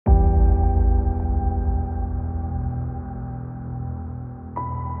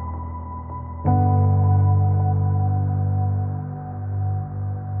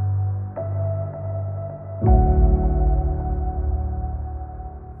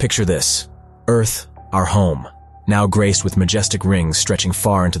Picture this: Earth, our home, now graced with majestic rings stretching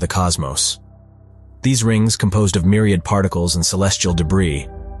far into the cosmos. These rings, composed of myriad particles and celestial debris,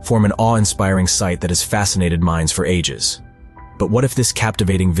 form an awe-inspiring sight that has fascinated minds for ages. But what if this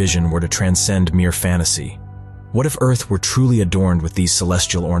captivating vision were to transcend mere fantasy? What if Earth were truly adorned with these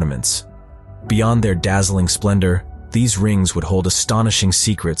celestial ornaments? Beyond their dazzling splendor, these rings would hold astonishing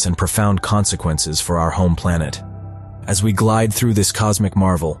secrets and profound consequences for our home planet. As we glide through this cosmic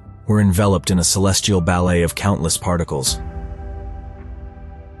marvel, we're enveloped in a celestial ballet of countless particles.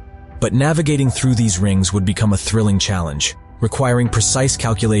 But navigating through these rings would become a thrilling challenge, requiring precise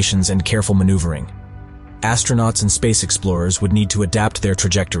calculations and careful maneuvering. Astronauts and space explorers would need to adapt their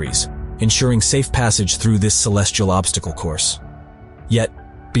trajectories, ensuring safe passage through this celestial obstacle course. Yet,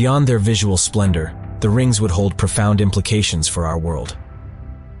 beyond their visual splendor, the rings would hold profound implications for our world.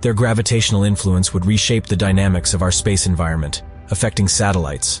 Their gravitational influence would reshape the dynamics of our space environment, affecting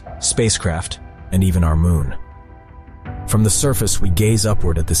satellites, spacecraft, and even our moon. From the surface, we gaze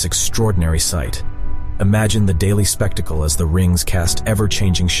upward at this extraordinary sight. Imagine the daily spectacle as the rings cast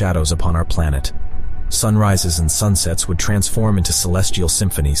ever-changing shadows upon our planet. Sunrises and sunsets would transform into celestial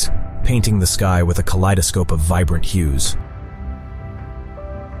symphonies, painting the sky with a kaleidoscope of vibrant hues.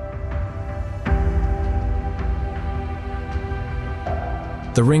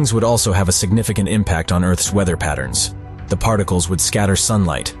 The rings would also have a significant impact on Earth's weather patterns. The particles would scatter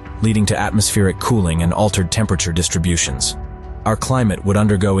sunlight, leading to atmospheric cooling and altered temperature distributions. Our climate would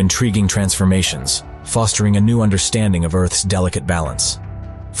undergo intriguing transformations, fostering a new understanding of Earth's delicate balance.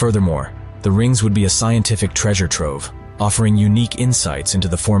 Furthermore, the rings would be a scientific treasure trove, offering unique insights into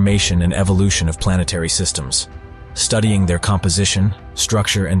the formation and evolution of planetary systems. Studying their composition,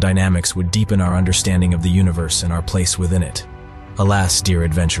 structure, and dynamics would deepen our understanding of the universe and our place within it. Alas, dear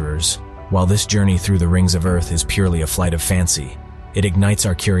adventurers, while this journey through the rings of Earth is purely a flight of fancy, it ignites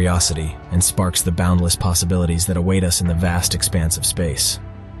our curiosity and sparks the boundless possibilities that await us in the vast expanse of space.